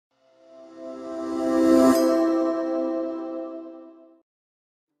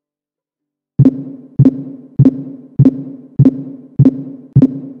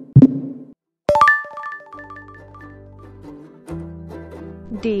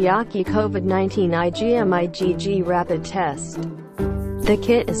DIAKEY COVID-19 IgM IgG Rapid Test. The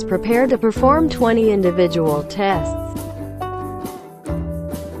kit is prepared to perform 20 individual tests.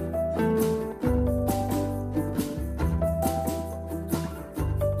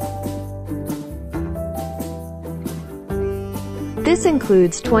 This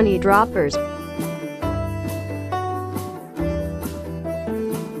includes 20 droppers,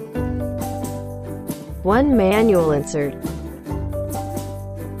 1 manual insert,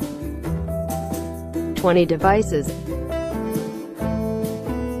 20 devices,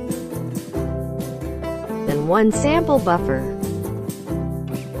 and 1 sample buffer.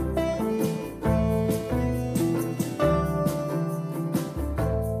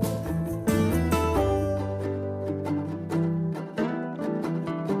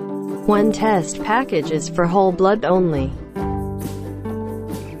 One test package is for whole blood only.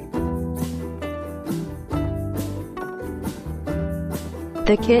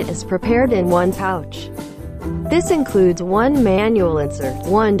 The kit is prepared in 1 pouch. This includes 1 manual insert,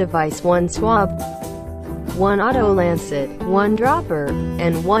 1 device, 1 swab, 1 auto lancet, 1 dropper,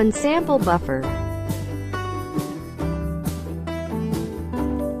 and 1 sample buffer.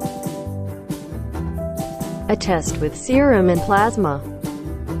 A test with serum and plasma.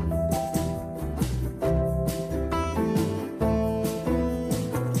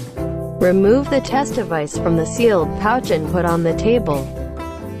 Remove the test device from the sealed pouch and put on the table.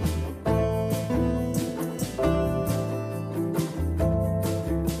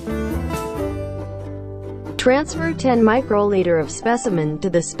 Transfer 10 microliter of specimen to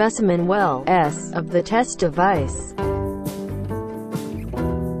the specimen well S of the test device.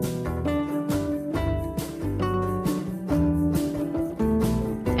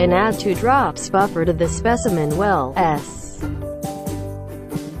 And add 2 drops buffer to the specimen well S.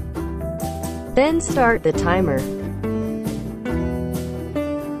 Then start the timer.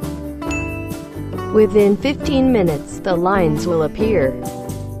 Within 15 minutes, the lines will appear.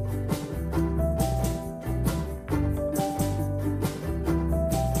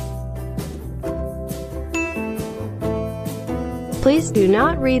 Please do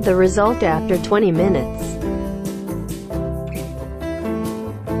not read the result after 20 minutes.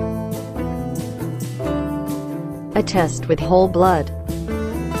 A test with whole blood.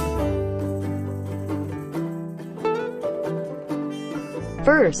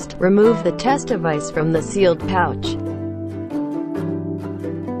 First, remove the test device from the sealed pouch.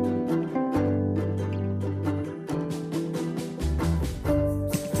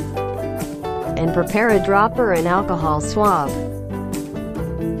 And prepare a dropper and alcohol swab.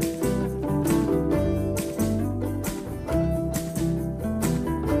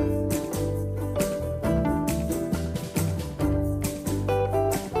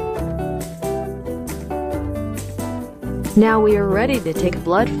 Now we are ready to take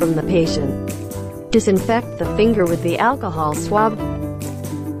blood from the patient. Disinfect the finger with the alcohol swab.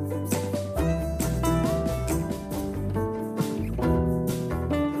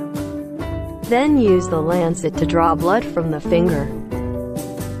 Then use the lancet to draw blood from the finger.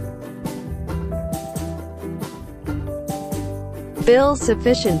 Fill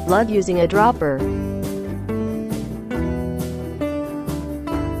sufficient blood using a dropper.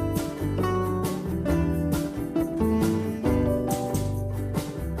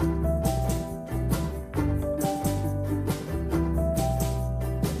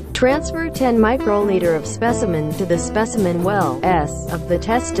 Transfer 10 microliter of specimen to the specimen well S of the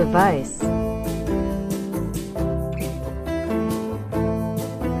test device.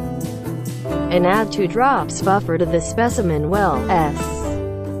 And add 2 drops buffer to the specimen well S.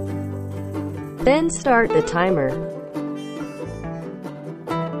 Then start the timer.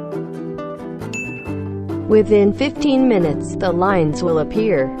 Within 15 minutes, the lines will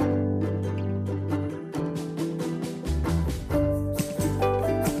appear.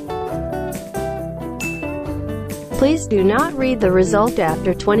 Please do not read the result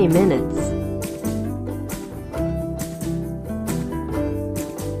after 20 minutes.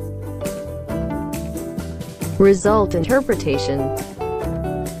 Result interpretation.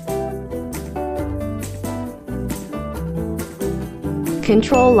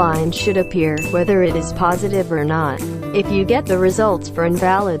 Control line should appear, whether it is positive or not. If you get the results for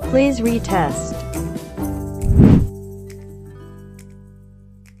invalid, please retest.